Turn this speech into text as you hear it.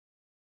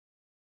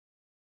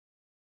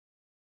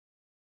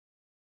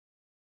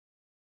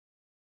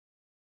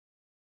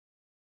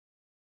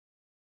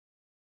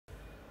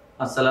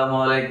আসসালামু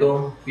আলাইকুম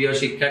প্রিয়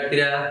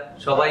শিক্ষার্থীরা,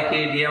 সবাইকে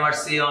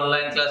ডিএমআরসি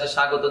অনলাইন ক্লাসে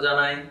স্বাগত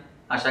জানাই।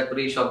 আশা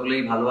করি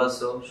সকলেই ভালো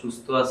আছো,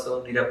 সুস্থ আছো,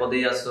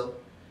 নিরাপদেই আছো।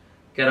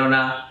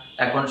 কেননা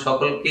এখন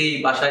সকলকেই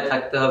বাসায়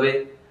থাকতে হবে।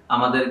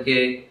 আমাদেরকে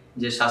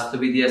যে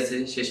স্বাস্থ্যবিধি আছে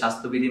সেই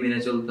স্বাস্থ্যবিধি মেনে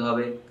চলতে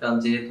হবে, কারণ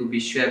যেহেতু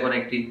বিশ্ব এখন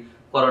একটি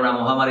করোনা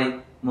মহামারীর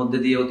মধ্যে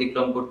দিয়ে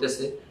অতিক্রম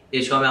করতেছে।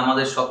 এই সময়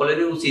আমাদের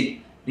সকলেরই উচিত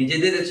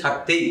নিজেদের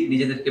স্বার্থেই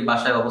নিজেদেরকে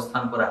বাসায়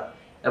অবস্থান করা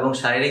এবং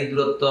শারীরিক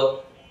দূরত্ব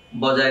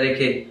বজায়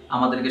রেখে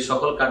আমাদেরকে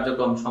সকল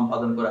কার্যক্রম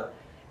সম্পাদন করা।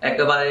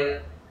 একেবারে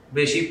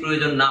বেশি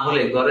প্রয়োজন না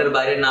হলে ঘরের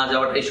বাইরে না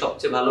যাওয়াটাই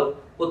সবচেয়ে ভালো।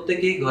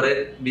 প্রত্যেকেই ঘরের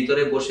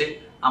ভিতরে বসে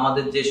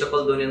আমাদের যে সকল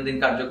দৈনন্দিন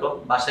কার্যক্রম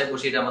বাসায়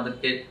বসে এটা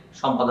আমাদেরকে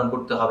সম্পাদন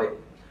করতে হবে।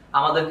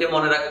 আমাদেরকে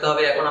মনে রাখতে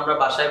হবে, এখন আমরা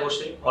বাসায়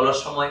বসে অলস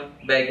সময়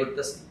ব্যয়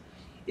করতেছি।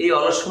 এই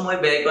অলস সময়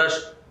ব্যয় করার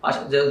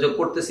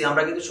করতেছি,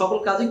 আমরা কিন্তু সকল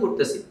কাজই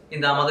করতেছি,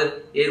 কিন্তু আমাদের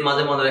এর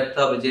মাঝে মনে রাখতে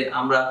হবে যে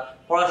আমরা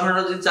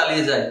পড়াশোনাটা যদি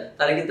চালিয়ে যাই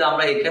তাহলে কিন্তু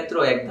আমরা এই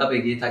ক্ষেত্রেও এক ধাপ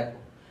এগিয়ে থাকবো।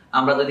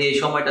 আমরা যদি এই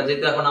সময়টা,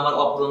 যেহেতু এখন আমার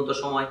অপরন্ত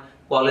সময়,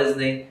 কলেজ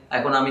নেই,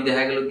 এখন আমি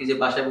দেখা গেল কি যে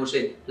বাসায় বসে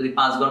যদি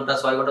 5 ঘন্টা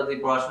 6 ঘন্টা যদি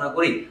পড়াশোনা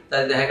করি,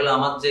 তাহলে দেখা গেল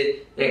আমার যে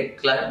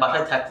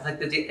বাসায় থাকতে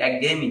থাকতে যে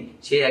একঘেয়েমি,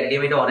 সেই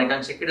একঘেয়েমিটা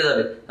অনেকাংশে কেটে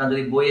যাবে। কারণ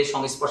যদি বইয়ের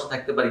সংস্পর্শে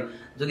থাকতে পারি,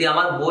 যদি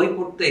আমার বই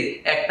পড়তে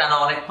একটানা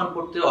অনেকক্ষণ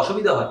পড়তে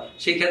অসুবিধা হয়,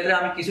 সেই ক্ষেত্রে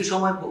আমি কিছু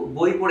সময়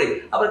বই পড়ে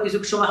আবার কিছু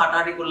সময়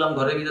হাঁটাহাঁটি করলাম,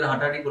 ঘরের ভিতরে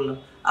হাঁটাহাঁটি করলাম,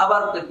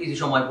 আবার কিছু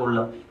সময়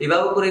পড়লাম।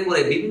 এভাবে করে করে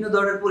বিভিন্ন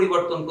ধরনের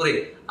পরিবর্তন করে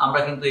আমরা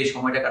কিন্তু এই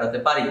সময়টা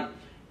কাটাতে পারি।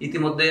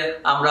 ইতিমধ্যে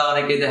আমরা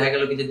অনেকে দেখা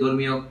গেল কি যে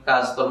ধর্মীয়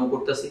কাজকর্ম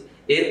করতেছি,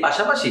 এর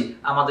পাশাপাশি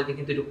আমাদেরকে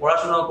কিন্তু একটু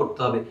পড়াশোনাও করতে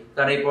হবে।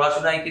 কারণ এই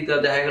পড়াশোনায় কিন্তু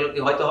দেখা গেল কি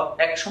হয়তো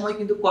এক সময়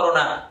কিন্তু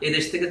করোনা এই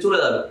দেশ থেকে চলে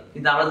যাবে,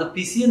 কিন্তু আমরা যদি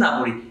পিছিয়ে না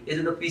পড়ি, এই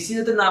জন্য পিছিয়ে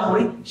যেতে না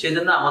পড়ি, সেই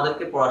জন্য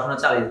আমাদেরকে পড়াশোনা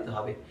চালিয়ে যেতে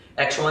হবে।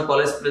 এক সময়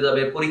কলেজ খুলে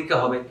যাবে, পরীক্ষা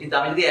হবে, কিন্তু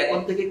আমি যদি এখন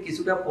থেকে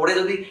কিছুটা পড়ে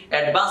যদি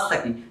অ্যাডভান্স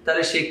থাকি,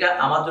 তাহলে সেটা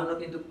আমার জন্য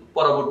কিন্তু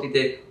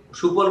পরবর্তীতে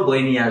সুফল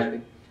বয়ে নিয়ে আসবে।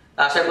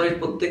 আশা করি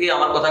প্রত্যেকেই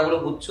আমার কথাগুলো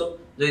বুঝছো।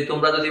 যদি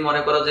তোমরা যদি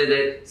মনে করো যে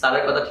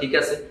স্যারের কথা ঠিক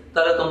আছে,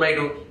 তাহলে তোমরা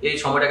একটু এই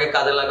সময়টাকে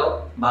কাজে লাগাও,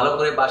 ভালো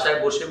করে বাসায়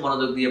বসে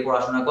মনোযোগ দিয়ে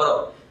পড়াশোনা করো।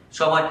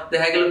 সময়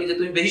দেখা গেল কি যে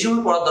তুমি বেশি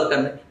সময় পড়ার দরকার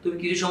নেই, তুমি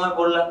কিছু সময়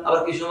পড়লা,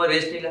 আবার কিছু সময়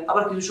রেস্ট নিলে,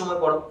 আবার কিছু সময়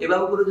পড়ো।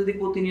 এভাবে করে যদি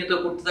প্রতিনিয়ত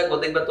করতে থাকো,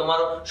 দেখবে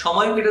তোমারও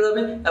সময় কেটে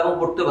যাবে এবং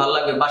পড়তে ভালো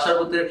লাগবে, বাসার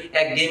মধ্যে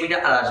এক গেমিটা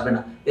আর আসবে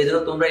না। এই জন্য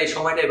তোমরা এই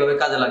সময়টা এভাবে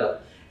কাজে লাগাও।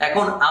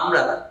 এখন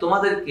আমরা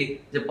তোমাদেরকে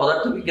যে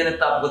পদার্থবিজ্ঞানের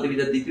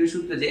তাপগতিবিদ্যার দ্বিতীয়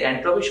সূত্রে যে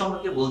এন্ট্রপি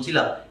সম্পর্কে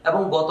বলছিলাম,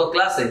 এবং গত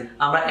ক্লাসে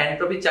আমরা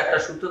এন্ট্রপির 4টা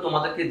সূত্র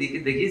তোমাদেরকে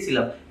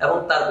দেখিয়েছিলাম এবং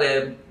তার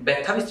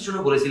ব্যাখ্যা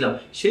বিশ্লেষণও বলেছিলাম।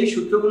 সেই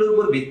সূত্রগুলোর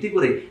উপর ভিত্তি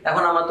করে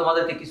এখন আমরা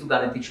তোমাদেরকে কিছু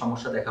গাণিতিক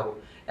সমস্যা দেখাবো।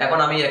 এখন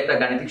আমি একটা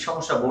গাণিতিক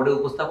সমস্যা বোর্ডে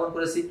উপস্থাপন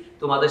করেছি,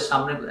 তোমাদের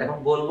সামনে এখন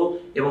বলবো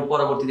এবং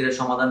পরবর্তীতে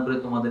সমাধান করে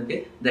তোমাদেরকে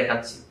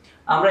দেখাচ্ছি।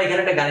 আমরা এখানে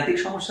একটা গাণিতিক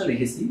সমস্যা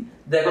লিখেছি।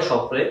 দেখো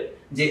সকলে,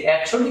 যে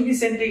 100 ডিগ্রি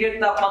সেন্টিগ্রেড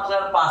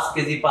তাপমাত্রার 5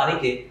 কেজি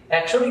পানিকে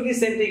 100 ডিগ্রি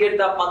সেন্টিগ্রেড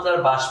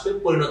তাপমাত্রার বাষ্পে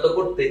পরিণত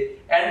করতে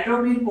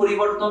এন্ট্রপির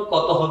পরিবর্তন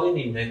কত হবে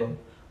নির্ণয় করো।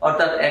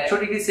 অর্থাৎ 100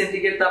 ডিগ্রি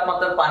সেন্টিগ্রেড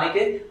তাপমাত্রার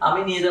পানিকে আমি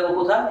নিয়ে যাব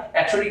কোথায়?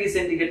 100 ডিগ্রি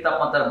সেন্টিগ্রেড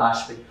তাপমাত্রার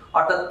বাষ্পে।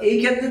 অর্থাৎ এই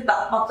ক্ষেত্রে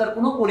তাপমাত্রার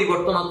কোনো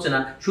পরিবর্তন হচ্ছে না,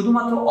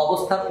 শুধুমাত্র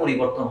অবস্থার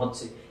পরিবর্তন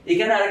হচ্ছে।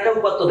 এখানে আরেকটা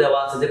উপাত্ত দেওয়া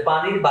আছে যে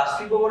পানির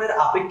বাষ্পীভবনের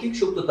আপেক্ষিক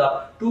সুপ্ততাপ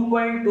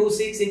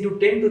 2.26 ×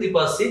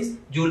 10⁶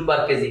 জুল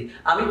পার কেজি।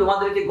 আমি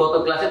তোমাদেরকে গত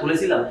ক্লাসে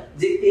বলেছিলাম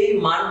যে এই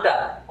মানটা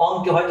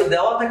অঙ্কে হয়তো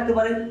দেওয়া থাকতে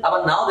পারে, আবার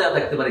নাও দেওয়া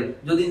থাকতে পারে।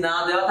 যদি না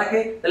দেওয়া থাকে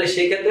তাহলে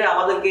সেই ক্ষেত্রে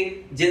আমাদেরকে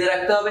জেনে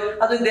রাখতে হবে,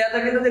 আর যদি দেওয়া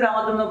থাকে তাহলে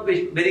আমার জন্য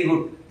ভেরি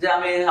গুড, যে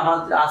আমার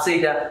আছে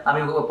এটা, আমি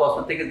প্রশ্ন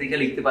থেকে দেখে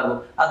লিখতে পারবো।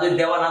 আর যদি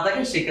দেওয়া না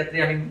থাকে সেক্ষেত্রে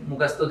আমি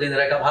মুখস্থ জেনে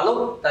রাখা ভালো,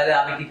 তাহলে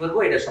আমি কি করবো,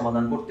 এটা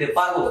সমাধান করতে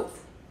পারবো।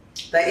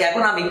 তাই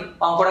এখন আমি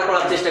অঙ্কটা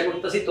করার চেষ্টা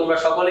করতেছি, তোমরা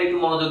সকলে একটু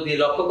মনোযোগ দিয়ে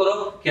লক্ষ্য করো,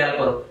 খেয়াল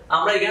করো।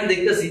 আমরা এখানে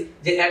দেখতেছি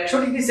যে 100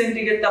 ডিগ্রি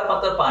সেন্টিগ্রেড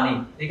তাপমাত্রার পানি,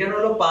 এখানে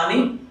হলো পানি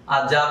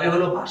আর যাবে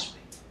হলো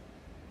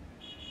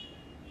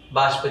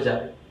বাষ্পে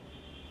যাবে।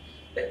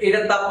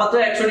 এটার তাপমাত্রা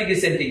 100 ডিগ্রি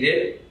সেন্টিগ্রেড,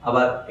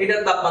 আবার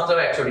এটার তাপমাত্রা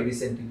 100 ডিগ্রি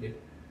সেন্টিগ্রেড।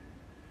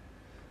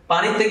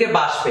 পানি থেকে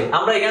বাষ্পে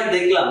আমরা এখানে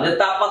দেখলাম যে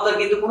তাপমাত্রার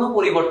কিন্তু কোনো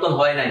পরিবর্তন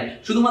হয় নাই,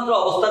 শুধুমাত্র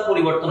অবস্থার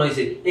পরিবর্তন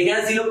হয়েছে।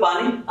 এখানে ছিল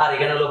পানি আর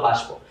এখানে হলো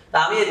বাষ্প। তা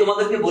আমি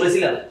তোমাদেরকে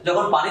বলেছিলাম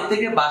যখন পানির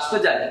থেকে বাষ্পে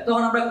যায়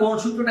তখন আমরা কোন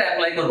সূত্রটা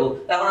অ্যাপ্লাই করব।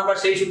 এখন আমরা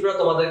সেই সূত্রটা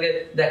তোমাদেরকে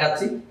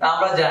দেখাচ্ছি।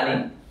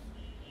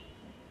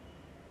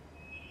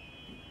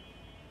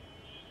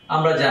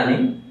 আমরা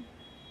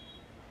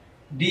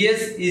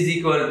ds is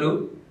equal to,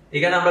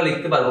 এখানে আমরা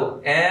লিখতে পারবো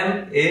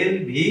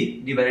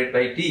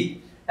mLv/T।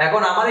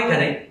 এখন আমার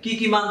এখানে কি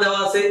কি মান দেওয়া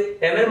আছে?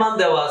 m এর মান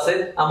দেওয়া আছে,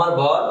 আমার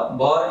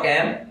ভর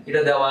m,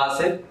 এটা দেওয়া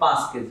আছে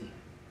 5 কেজি।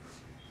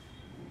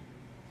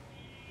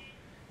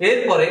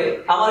 এরপরে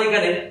আমার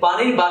এখানে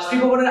পানির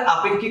বাষ্পীভবনের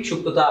আপেক্ষিক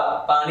সুপ্ততাপ,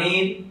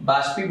 পানির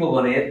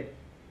বাষ্পীভবনের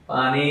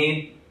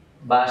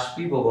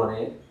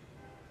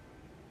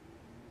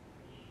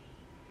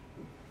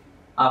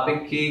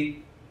আপেক্ষিক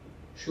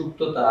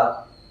সুপ্ততাপ,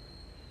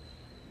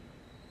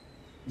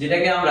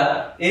 যেটাকে আমরা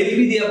LV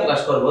দিয়ে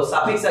প্রকাশ করব,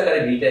 সাফিক্স আকারে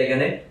ভিটা,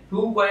 এখানে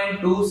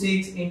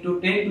 2.26 ×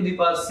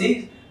 10⁶,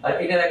 আর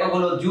এটার একক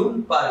হলো জুল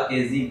পার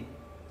কেজি।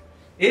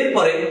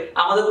 এরপরে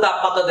আমাদের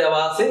তাপমাত্রা দেওয়া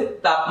আছে,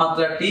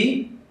 তাপমাত্রা T,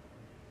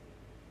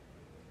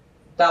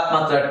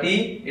 তাপমাত্রা টি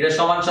এটা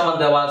সমান সমান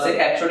দেওয়া আছে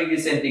 100 ডিগ্রি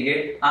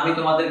সেন্টিগ্রেড। আমি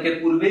তোমাদেরকে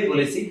পূর্বেই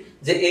বলেছি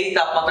যে এই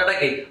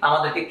তাপমাত্রাটাকে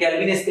আমাদেরকে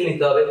কেলভিন স্কেল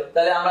নিতে হবে।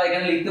 তাহলে আমরা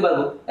এখানে লিখতে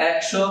পারবো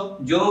 100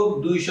 যোগ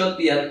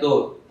 273,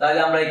 তাহলে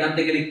আমরা এখান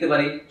থেকে লিখতে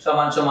পারি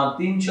সমান সমান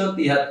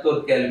 373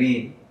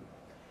 কেলভিন।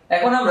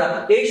 এখন আমরা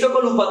এই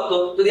সকল উপাত্ত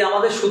যদি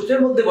আমাদের সূত্রের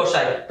মধ্যে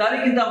বসাই তাহলে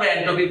কিন্তু আমরা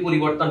এনট্রপির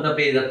পরিবর্তনটা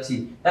পেয়ে যাচ্ছি।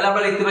 তাহলে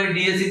আমরা লিখতে পারি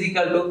ds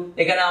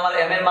এখানে আমার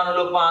m এর মান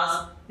হলো 5,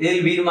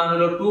 lv এর মান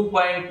হলো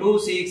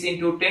 2.26 ×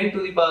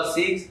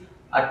 10⁶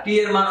 আর t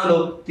এর মান হলো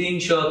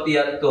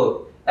 373।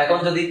 এখন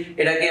যদি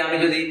এটাকে আমি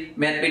যদি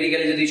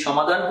ম্যাথমেটিক্যালি যদি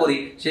সমাধান করি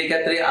সেই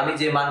ক্ষেত্রে আমি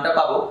যে মানটা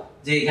পাবো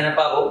যে এখানে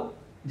পাবো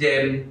যে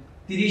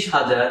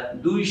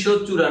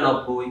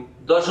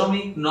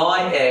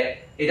 30,294.91,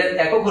 এটার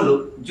একক হলো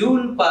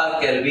জুল পার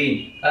কেলভিন,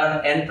 কারণ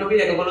এনট্রপির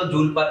একক হলো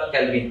জুল পার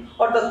কেলভিন।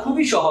 অর্থাৎ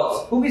খুবই সহজ,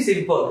 খুবই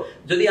সিম্পল।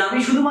 যদি আমি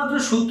শুধুমাত্র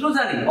সূত্র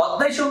জানি,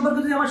 অধ্যায় সম্পর্কে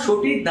যদি আমার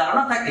সঠিক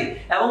ধারণা থাকে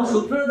এবং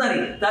সূত্রটা জানি,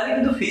 তাহলে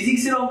কিন্তু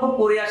ফিজিক্সের অঙ্ক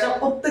করে আসা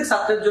প্রত্যেক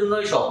ছাত্রের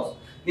জন্যই সহজ।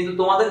 কিন্তু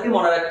তোমাদেরকে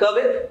মনে রাখতে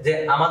হবে যে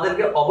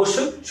আমাদেরকে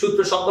অবশ্যই সূত্র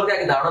সম্পর্কে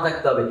আগে ধারণা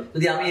থাকতে হবে।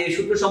 যদি আমি এই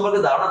সূত্র সম্পর্কে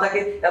ধারণা থাকে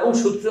এবং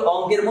সূত্র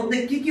অঙ্কের মধ্যে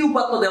কি কি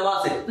উপাত্ত দেওয়া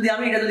আছে যদি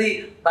আমি এটা যদি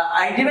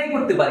আইডেন্টিফাই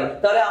করতে পারি,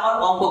 তাহলে আমার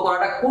অঙ্ক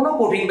করাটা কোনো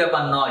কঠিন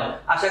ব্যাপার নয়।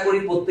 আশা করি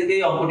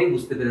প্রত্যেকেই অঙ্কটি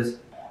বুঝতে পেরেছে।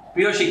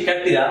 প্রিয়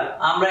শিক্ষার্থীরা,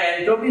 আমরা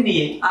এনট্রপি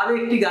নিয়ে আরো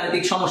একটি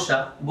গাণিতিক সমস্যা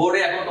বোর্ডে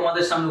এখন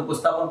তোমাদের সামনে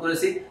উপস্থাপন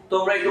করেছি।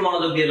 তোমরা একটু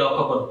মনোযোগ দিয়ে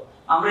লক্ষ্য করো।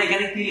 আমরা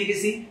এখানে কি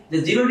লিখেছি যে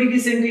 0 ডিগ্রি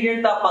সেন্টিগ্রেড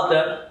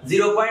তাপমাত্রা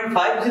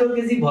 0.50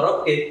 কেজি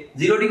বরফকে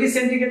 0 ডিগ্রি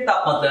সেন্টিগ্রেড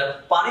তাপমাত্রা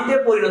পানিতে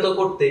পরিণত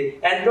করতে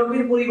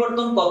এনট্রপির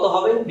পরিবর্তন কত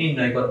হবে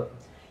নির্ণয় করো।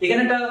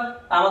 এখানে একটা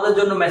আমাদের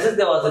জন্য মেসেজ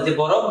দেওয়া আছে যে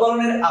বরফ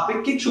গলনের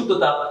আপেক্ষিক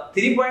সুপ্ততাপ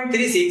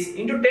 3.36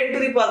 ×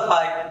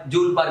 10⁵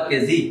 জুল পার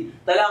কেজি।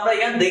 তাহলে আমরা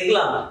এখানে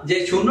দেখলাম যে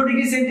 0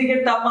 ডিগ্রি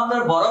সেন্টিগ্রেড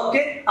তাপমাত্রার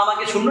বরফকে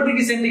আমাকে 0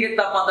 ডিগ্রি সেন্টিগ্রেড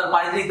তাপমাত্রার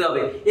পানিতে দিতে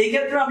হবে। এই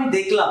ক্ষেত্রে আমি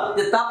দেখলাম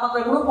যে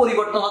তাপমাত্রার কোনো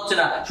পরিবর্তন হচ্ছে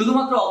না,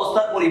 শুধুমাত্র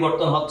অবস্থার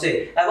পরিবর্তন হচ্ছে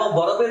এবং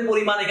বরফের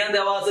পরিমাণ এখানে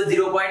দেওয়া আছে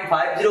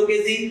 0.50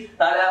 কেজি।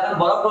 তাহলে এখন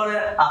বরফ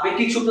গলনের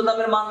আপেক্ষিক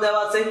সুপ্ততাপের মান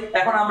দেওয়া আছে।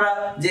 এখন আমরা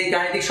যে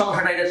গাণিতিক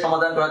সমস্যাটা এটা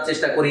সমাধান করার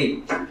চেষ্টা করি।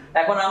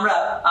 এখন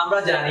আমরা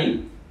জানি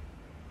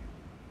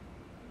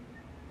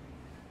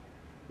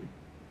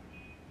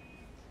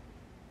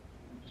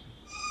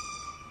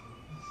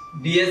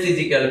ds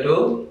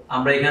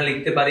আমরা এখানে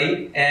লিখতে পারি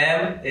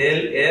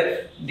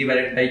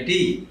mLF/T।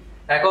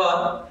 এখন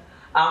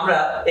আমরা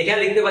এখানে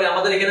লিখতে পারি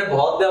আমাদের এখানে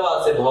ভর দেওয়া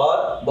আছে,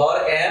 ভর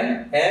m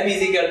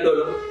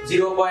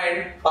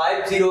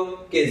 0.50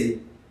 কেজি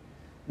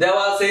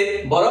দেওয়া আছে।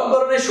 বরফ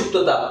গলনের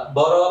সুপ্ততাপ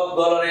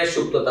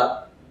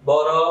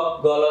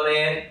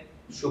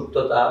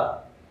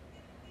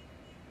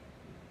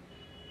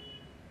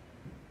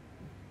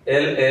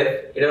LF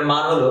এটার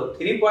মান হলো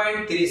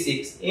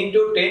 3.36 ×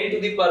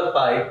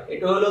 10⁵,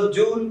 এটা হলো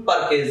জুল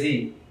পার কেজি।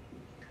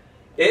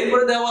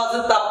 এরপরে দেওয়া আছে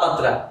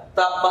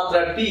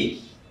তাপমাত্রা T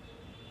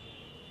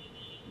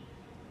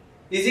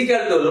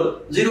হলো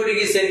 0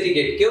 ডিগ্রি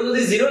সেন্টিগ্রেড। কেউ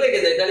যদি 0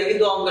 লিখে দেয় তাহলে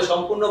কিন্তু অঙ্ক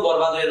সম্পূর্ণ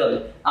বরবাদ হয়ে যাবে।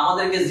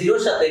 আমাদেরকে 0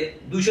 এর সাথে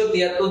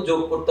 273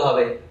 যোগ করতে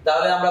হবে,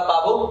 তাহলে আমরা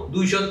পাবো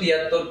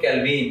 273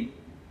 কেলভিন।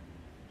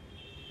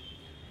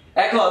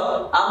 এখন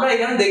আমরা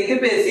এখানে দেখতে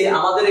পেয়েছি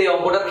আমাদের এই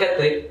অঙ্কটার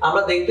ক্ষেত্রে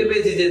আমরা দেখতে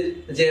পেয়েছি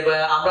যে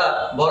আমরা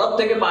বরফ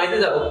থেকে পানিতে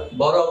যাব।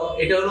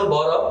 এটা হলো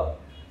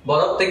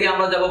বরফ থেকে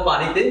আমরা যাব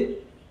পানিতে।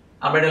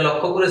 আমরা এটা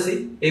লক্ষ্য করেছি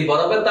এই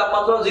বরফের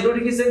তাপমাত্রা 0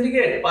 ডিগ্রি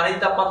সেন্টিগ্রেড, পানির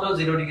তাপমাত্রা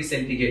 0 ডিগ্রি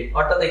সেন্টিগ্রেড।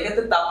 অর্থাৎ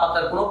এক্ষেত্রে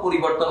তাপমাত্রার কোনো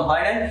পরিবর্তন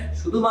হয় নাই,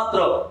 শুধুমাত্র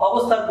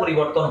অবস্থার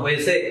পরিবর্তন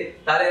হয়েছে।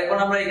 তাহলে এখন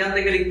আমরা এখান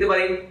থেকে লিখতে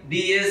পারি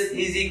ds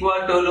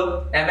হলো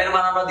m এর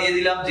মান আমরা দিয়ে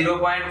দিলাম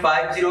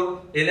 0.50,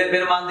 lf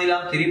এর মান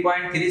দিলাম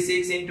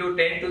 3.36 ×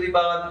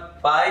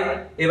 10⁵।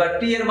 এবার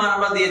t এর মান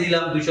আমরা দিয়ে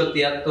দিলাম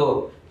 273।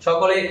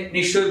 সকলে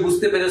নিশ্চয়ই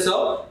বুঝতে পেরেছো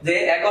যে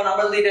এখন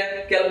আমরা যদি এটা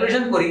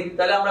ক্যালকুলেশন করি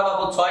তাহলে আমরা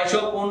পাবো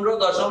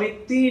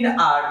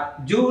 615.38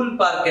 জুল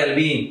পার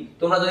কেলভিন।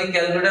 তোমরা যদি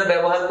ক্যালকুলেটর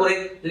ব্যবহার করে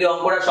যদি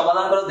অঙ্কটা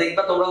সমাধান করো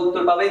দেখবা তোমরা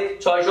উত্তর পাবে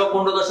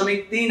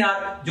 615.38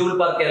 জুল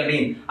পার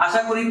কেলভিন।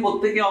 আশা করি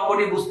প্রত্যেকে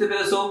অঙ্কটি বুঝতে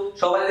পেরেছো।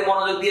 সবাই যদি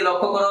মনোযোগ দিয়ে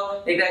লক্ষ্য করো,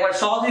 এটা একবার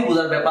সহজেই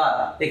বোঝার ব্যাপার,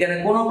 এখানে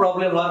কোনো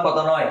প্রবলেম হওয়ার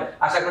কথা নয়।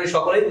 আশা করি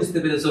সকলেই বুঝতে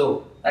পেরেছো।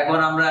 এখন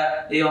আমরা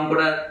এই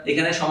অঙ্কটা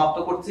এখানে সমাপ্ত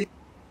করছি।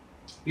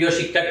 প্রিয়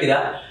শিক্ষার্থীরা,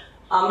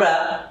 আমরা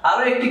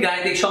আরো একটি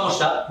গাণিতিক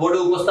সমস্যা বোর্ডে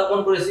উপস্থাপন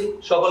করেছি,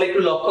 সকলে একটু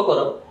লক্ষ্য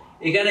করো।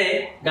 এখানে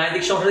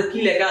গাণিতিক সমস্যাতে কি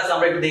লেখা আছে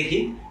আমরা একটু দেখি।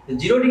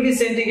 0 ডিগ্রি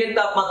সেন্টিগ্রেড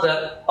তাপমাত্রার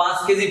 5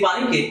 কেজি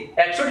পানিকে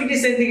 100 ডিগ্রি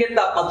সেন্টিগ্রেড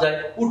তাপমাত্রায়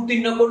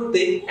উত্তীর্ণ করতে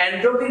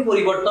এনট্রপির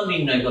পরিবর্তন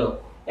নির্ণয় করো।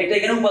 একটা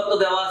এখানে উপাত্ত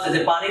দেওয়া আছে যে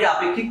পানির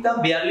আপেক্ষিক তাপ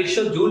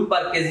 4200 joule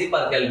per KG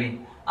per kelvin.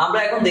 আমরা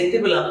এখন দেখতে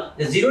পেলাম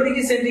যে 0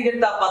 ডিগ্রি সেন্টিগ্রেড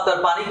তাপমাত্রার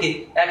পানিকে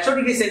 100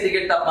 ডিগ্রি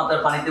সেন্টিগ্রেড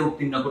তাপমাত্রার পানিতে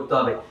উত্তীর্ণ করতে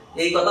হবে।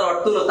 এই কথার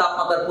অর্থ হলো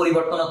তাপমাত্রার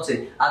পরিবর্তন হচ্ছে,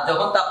 আর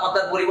যখন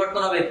তাপমাত্রার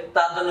পরিবর্তন হবে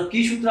তার জন্য কি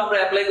সূত্র আমরা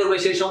অ্যাপ্লাই করব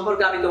সেই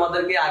সম্পর্কে আমি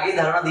তোমাদেরকে আগেই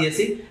ধারণা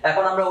দিয়েছি।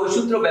 এখন আমরা ওই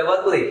সূত্র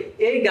ব্যবহার করে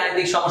এই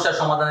গাণিতিক সমস্যার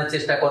সমাধানের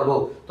চেষ্টা করব।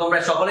 তোমরা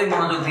সকলেই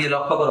মনোযোগ দিয়ে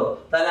লক্ষ্য করো।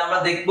 তাহলে আমরা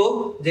দেখব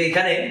যে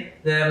এখানে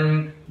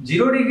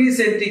 0 ডিগ্রি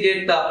সেন্টিগ্রেড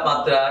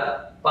তাপমাত্রার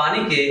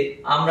পানিকে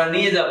আমরা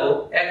নিয়ে যাব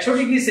 100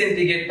 ডিগ্রি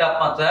সেন্টিগ্রেড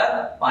তাপমাত্রার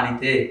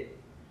পানিতে।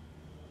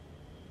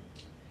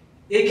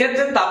 এই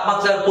ক্ষেত্রে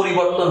তাপমাত্রার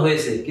পরিবর্তন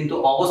হয়েছে কিন্তু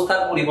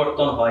অবস্থার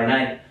পরিবর্তন হয়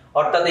নাই।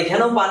 অর্থাৎ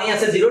এখানেও পানি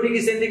আছে 0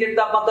 ডিগ্রি সেন্টিগ্রেড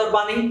তাপমাত্রার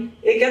পানি,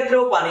 এই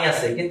ক্ষেত্রেও পানি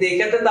আছে কিন্তু এই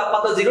ক্ষেত্রে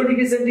তাপমাত্রা 0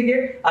 ডিগ্রি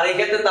সেন্টিগ্রেড আর এই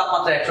ক্ষেত্রে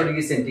তাপমাত্রা 100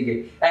 ডিগ্রি সেন্টিগ্রেড।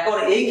 এখন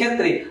এই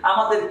ক্ষেত্রে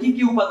আমাদের কি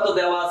কি উপাত্ত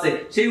দেওয়া আছে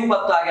সেই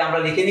উপাত্ত আগে আমরা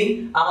লিখে নিই।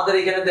 আমাদের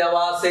এখানে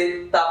দেওয়া আছে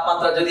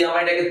তাপমাত্রা, যদি আমরা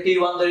এটাকে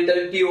T1 ধরি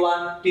তাহলে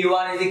T1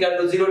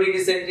 0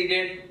 ডিগ্রি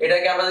সেন্টিগ্রেড।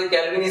 এটাকে আমরা যদি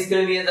কেলভিন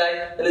স্কেলে নিয়ে যাই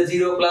তাহলে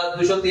 0 +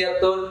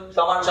 273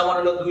 সমান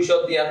হলো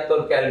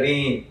 273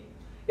 কেলভিন।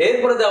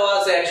 এরপরে দেওয়া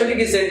আছে 100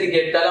 ডিগ্রি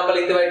সেন্টিগ্রেড, তাহলে আমরা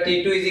লিখতে পারি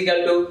T2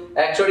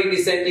 100 ডিগ্রি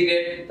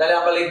সেন্টিগ্রেড, তাহলে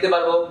আমরা লিখতে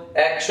পারবো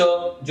 100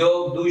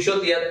 +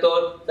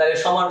 273 তাহলে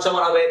সমান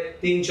হবে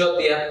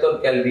 373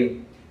 কেলভিন।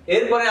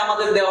 এরপরে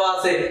আমাদের দেওয়া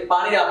আছে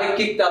পানির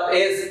আপেক্ষিক তাপ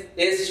S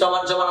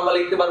সমান আমরা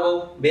লিখতে পারবো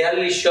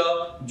 4200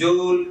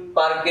 joule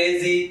per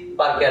KG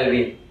per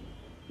kelvin.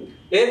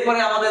 এরপরে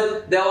আমাদের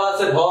দেওয়া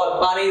আছে ভর,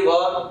 পানির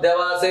ভর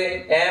দেওয়া আছে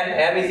m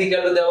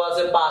দেওয়া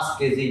আছে 5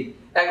 কেজি।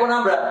 এখন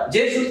আমরা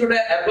যে সূত্রটা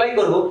অ্যাপ্লাই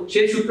করব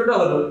সেই সূত্রটা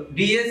হলো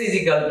ds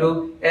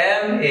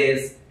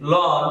ms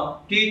ln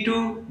T2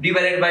 /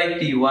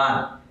 T1।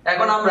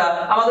 এখন আমরা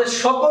আমাদের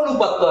সকল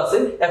উপাত্ত আছে,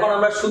 এখন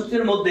আমরা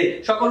সূত্রের মধ্যে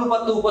সকল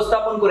উপাত্ত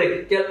উপস্থাপন করে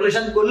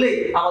ক্যালকুলেশন করলে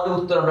আমাদের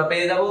উত্তর আমরা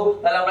পেয়ে যাব।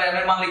 তাহলে আমরা m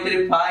এর মান লিখতে পারি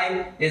 5,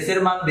 s এর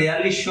মান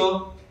 4200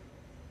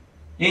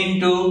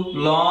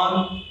 ln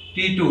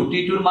T2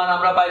 এর মান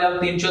আমরা পাইলাম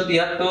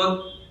 373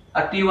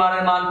 আর T1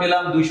 এর মান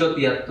পেলাম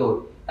 273।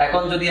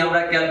 এখন যদি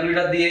আমরা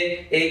ক্যালকুলেটর দিয়ে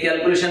এই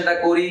ক্যালকুলেশনটা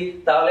করি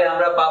তাহলে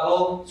আমরা পাবো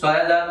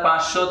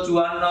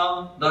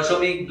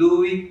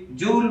 6554.2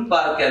 জুল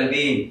পার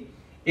কেলভিন।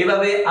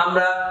 এভাবে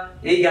আমরা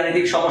এই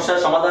গাণিতিক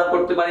সমস্যার সমাধান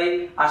করতে পারি।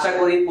 আশা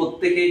করি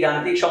প্রত্যেকেই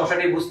গাণিতিক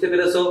সমস্যাটি বুঝতে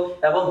পেরেছো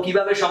এবং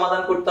কিভাবে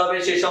সমাধান করতে হবে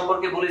সে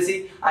সম্পর্কে বলেছি।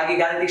 আগে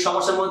গাণিতিক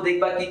সমস্যার মধ্যে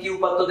দেখবা কি কি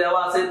উপাত্ত দেওয়া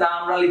আছে তা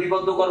আমরা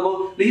লিপিবদ্ধ করব।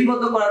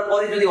 লিপিবদ্ধ করার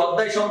পরে যদি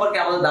অধ্যায় সম্পর্কে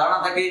আমাদের ধারণা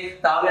থাকে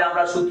তাহলে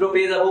আমরা সূত্র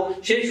পেয়ে যাব,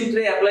 সেই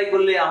সূত্রে অ্যাপ্লাই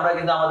করলে আমরা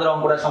কিন্তু আমাদের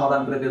অঙ্কটা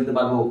সমাধান করে ফেলতে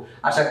পারবো।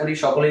 আশা করি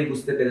সকলেই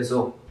বুঝতে পেরেছো।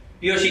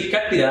 প্রিয়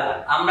শিক্ষার্থীরা,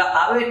 আমরা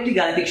আরো একটি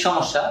গাণিতিক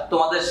সমস্যা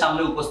তোমাদের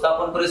সামনে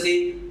উপস্থাপন করেছি,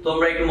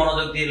 তোমরা একটু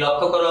মনোযোগ দিয়ে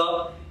লক্ষ্য করো।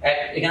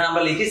 এখানে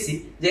আমরা লিখেছি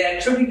যে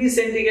 100 ডিগ্রি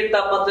সেন্টিগ্রেড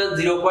তাপমাত্রায়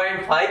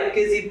 0.5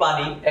 কেজি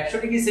পানি 100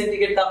 ডিগ্রি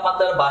সেন্টিগ্রেড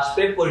তাপমাত্রার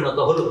বাষ্পে পরিণত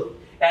হলো,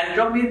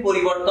 এনট্রপির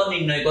পরিবর্তন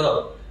নির্ণয় করো।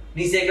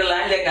 নিচে একটা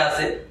লাইন লেখা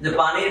আছে যে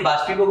পানির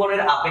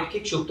বাষ্পীভবনের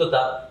আপেক্ষিক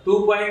সুপ্ততা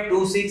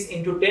 2.26 ×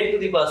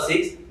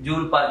 10⁶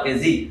 জুল পার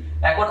কেজি।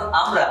 এখন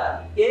আমরা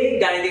এই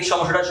গাণিতিক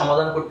সমস্যাটা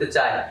সমাধান করতে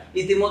চাই।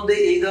 ইতিমধ্যে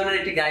এই ধরনের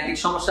একটি গাণিতিক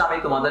সমস্যা আমি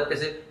তোমাদের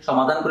কাছে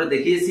সমাধান করে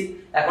দেখিয়েছি।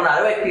 এখন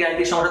আরো একটি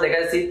গাণিতিক সমস্যা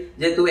দেখাচ্ছি,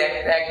 যেহেতু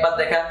একবার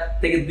দেখা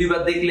থেকে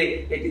দুইবার দেখলে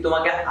এটি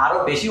তোমাকে আরো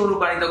বেশি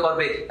অনুপ্রাণিত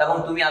করবে এবং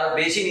তুমি আরো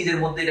বেশি নিজের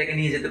মধ্যে এটাকে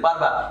নিয়ে যেতে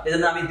পারবা।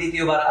 এজন্য আমি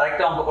দ্বিতীয়বার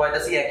আরেকটা অঙ্ক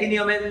করাইতেছি একই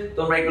নিয়মে,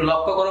 তোমরা একটু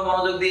লক্ষ্য করো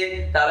মনোযোগ দিয়ে,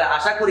 তাহলে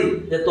আশা করি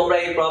যে তোমরা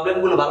এই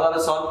প্রবলেমগুলো ভালোভাবে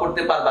সলভ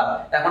করতে পারবা।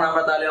 এখন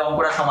আমরা তাহলে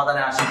অঙ্কটা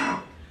সমাধানে আসি।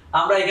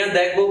 আমরা এখানে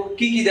দেখবো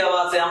কি কি দেওয়া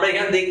আছে। আমরা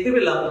এখানে দেখতে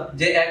পেলাম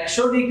যে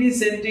 100 ডিগ্রি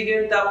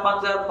সেন্টিগ্রেড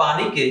তাপমাত্রার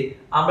পানিকে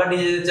আমরা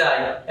নিয়ে যেতে চাই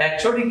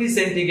 100 ডিগ্রি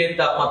সেন্টিগ্রেড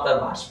তাপমাত্রার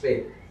বাষ্পে।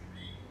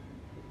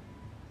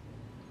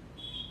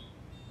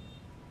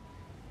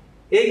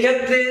 এই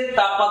ক্ষেত্রে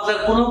তাপমাত্রার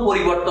কোনো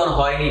পরিবর্তন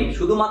হয়নি,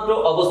 শুধুমাত্র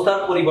অবস্থার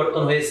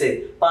পরিবর্তন হয়েছে।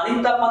 পানির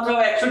তাপমাত্রা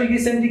 100 ডিগ্রি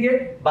সেন্টিগ্রেড,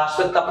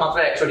 বাষ্পের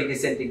তাপমাত্রা 100 ডিগ্রি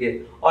সেন্টিগ্রেড,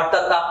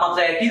 অর্থাৎ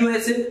তাপমাত্রা একই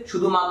রয়েছে,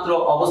 শুধুমাত্র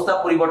অবস্থা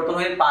পরিবর্তন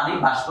হয়ে পানি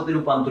বাষ্পতে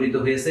রূপান্তরিত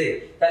হয়েছে।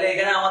 তাহলে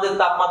এখানে আমাদের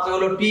তাপমাত্রা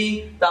হলো T,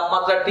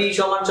 তাপমাত্রা T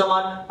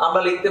সমান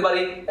আমরা লিখতে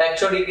পারি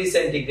 100 ডিগ্রি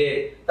সেন্টিগ্রেড।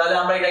 তাহলে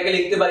আমরা এটাকে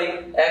লিখতে পারি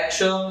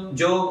 100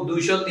 +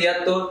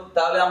 273,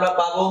 তাহলে আমরা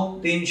পাবো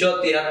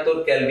 373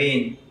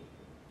 কেলভিন।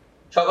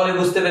 সকলে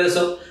বুঝতে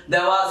পেরেছো?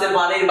 দেওয়া আছে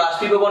পানির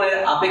বাষ্পীভবনের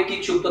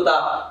আপেক্ষিক সুপ্ততা,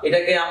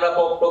 এটাকে আমরা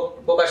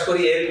প্রকাশ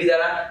করি এলভি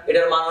দ্বারা।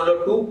 এটার মান হলো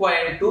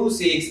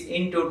 2.26 ×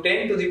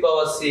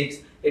 10⁶,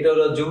 এটা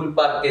হলো জুল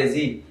পার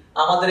কেজি।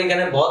 আমাদের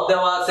এখানে ভর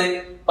দেওয়া আছে,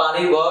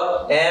 পানির ভর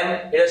m,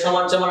 এটা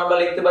সমান আমরা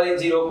লিখতে পারি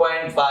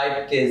 0.5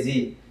 কেজি।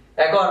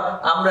 এখন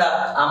আমরা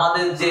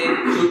আমাদের যে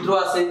সূত্র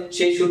আছে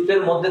সেই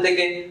সূত্রের মধ্যে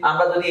থেকে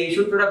আমরা যদি এই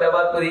সূত্রটা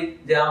ব্যবহার করি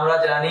যে আমরা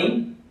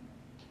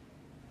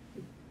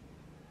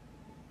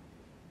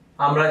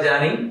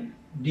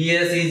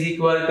ds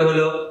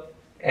হলো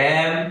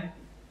m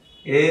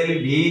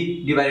lv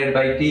 /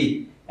 t।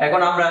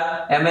 এখন আমরা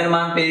m এর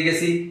মান পেয়ে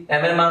গেছি,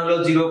 m এর মান হলো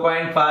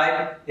 0.5,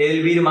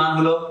 lv এর মান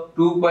হলো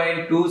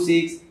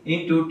 2.26 ×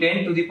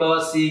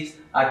 10⁶,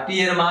 আর t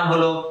এর মান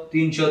হলো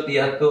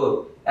 373।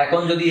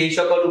 এখন যদি এই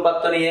সকল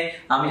উপাত্ত নিয়ে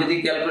আমি যদি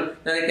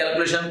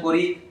ক্যালকুলেশন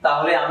করি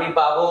তাহলে আমি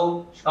পাবো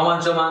সমান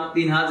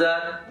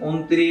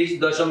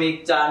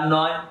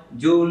 3029.49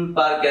 জুল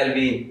পার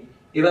কেলভিন।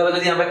 এভাবে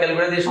যদি আমরা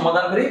ক্যালকুলেটর দিয়ে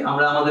সমাধান করি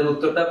আমরা আমাদের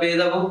উত্তরটা পেয়ে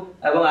যাব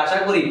এবং আশা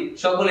করি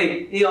সকলেই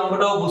এই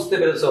অঙ্কটাও বুঝতে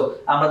পেরেছো।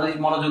 আমরা যদি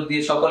মনোযোগ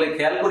দিয়ে সকলে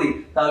খেয়াল করি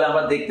তাহলে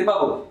আমরা দেখতে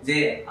পাবো যে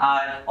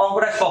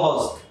অঙ্কটা সহজ।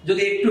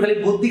 যদি একটু খালি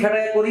বুদ্ধি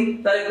খাটায় করি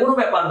তাহলে কোনো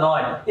ব্যাপার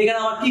নয়। এখানে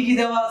আমার কি কি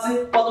দেওয়া আছে,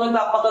 প্রথমে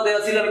তাপমাত্রা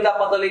দেওয়া ছিল, আমি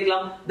তাপমাত্রা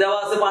লিখলাম, দেওয়া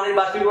আছে পানির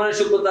বাষ্পীভবনের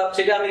সূক্ষ্মতাপ,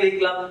 সেটা আমি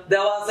লিখলাম,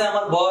 দেওয়া আছে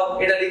আমার ভর,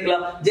 এটা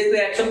লিখলাম। যেহেতু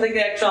 100 থেকে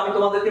 100 আমি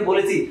তোমাদেরকে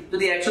বলেছি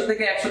যদি 100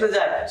 থেকে 100 তে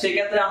যায় সেই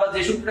ক্ষেত্রে আমরা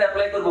যে সূত্রটা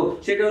অ্যাপ্লাই করব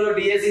সেটা হলো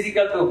ds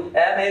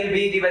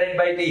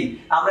mLb/t।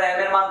 আমরা m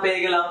এর মান পেয়ে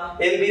গেলাম,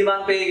 lb এর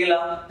মান পেয়ে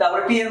গেলাম,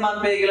 তারপর t এর মান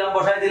পেয়ে গেলাম,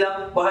 বসাই দিলাম,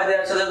 বসাই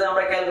দেওয়ার সাথে সাথে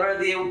আমরা ক্যালকুলেটর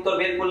দিয়ে উত্তর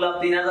বের করলাম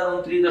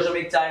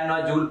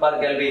 3029.49 জুল পার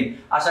কেলভিন।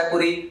 আশা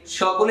করি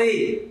সকলেই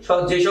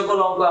যে সকল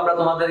অঙ্ক আমরা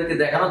তোমাদেরকে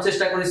দেখানোর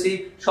চেষ্টা করেছি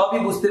সবই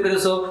বুঝতে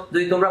পেরেছো।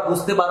 যদি তোমরা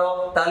বুঝতে পারো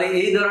তাহলে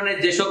এই ধরনের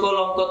যে সকল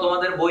অঙ্ক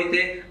তোমাদের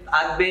বইতে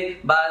আসবে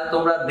বা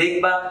তোমরা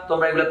দেখবা,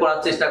 তোমরা এগুলো করার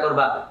চেষ্টা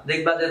করবা,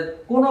 দেখবা যে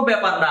কোনো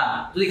ব্যাপার না।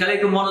 যদি খালি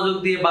একটু মনোযোগ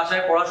দিয়ে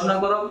বাসায় পড়াশোনা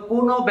করো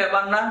কোনো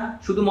ব্যাপার না,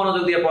 শুধু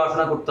মনোযোগ দিয়ে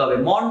পড়াশোনা করতে হবে,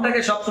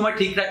 মনটাকে সবসময়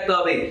ঠিক রাখতে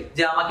হবে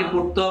যে আমাকে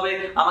পড়তে হবে,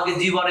 আমাকে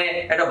জীবনে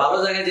একটা ভালো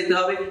জায়গায় যেতে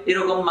হবে,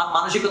 এরকম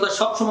মানসিকতা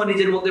সবসময়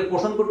নিজের মধ্যে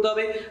পোষণ করতে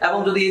হবে। এবং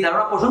যদি এই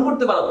ধারণা পোষণ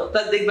করতে পারো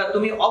তাহলে দেখবা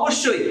তুমি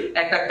অবশ্যই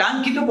একটা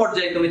কাঙ্ক্ষিত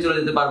পর্যায়ে তুমি চলে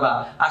যেতে পারবা।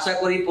 আশা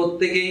করি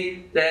প্রত্যেকেই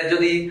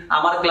যদি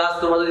আমার ক্লাস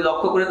তোমরা যদি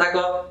লক্ষ্য করে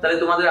থাকো তাহলে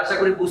তোমাদের আশা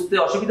করি বুঝতে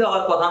অসুবিধা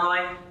হওয়ার কথা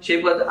নয়। সেই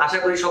আশা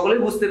করি সকলেই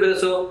বুঝতে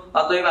পেরেছো।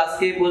 অতএব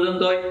আজকে এই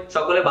পর্যন্তই।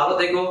 সকলে ভালো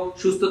থেকো,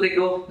 সুস্থ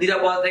থেকো,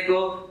 নিরাপদ থেকো,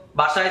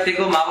 বাসায়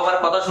থেকো, মা বাবার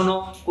কথা শুনো,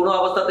 কোনো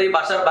অবস্থাতেই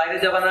বাসার বাইরে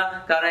যাবে না,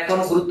 কারণ এখন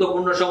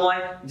গুরুত্বপূর্ণ সময়,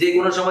 যে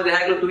কোনো সময়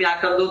দেখা গেল তুমি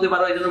আক্রান্ত হতে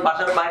পারো, এই জন্য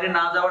বাসার বাইরে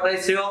না যাওয়াটাই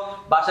শ্রেয়।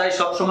 বাসায়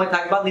সব সময়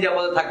থাকবা,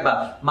 নিরাপদে থাকবা,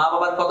 মা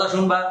বাবার কথা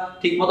শুনবা,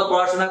 ঠিক মতো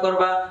পড়াশোনা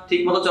করবা,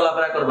 ঠিক মতো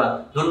চলাফেরা করবা।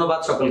 ধন্যবাদ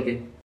সকলকে।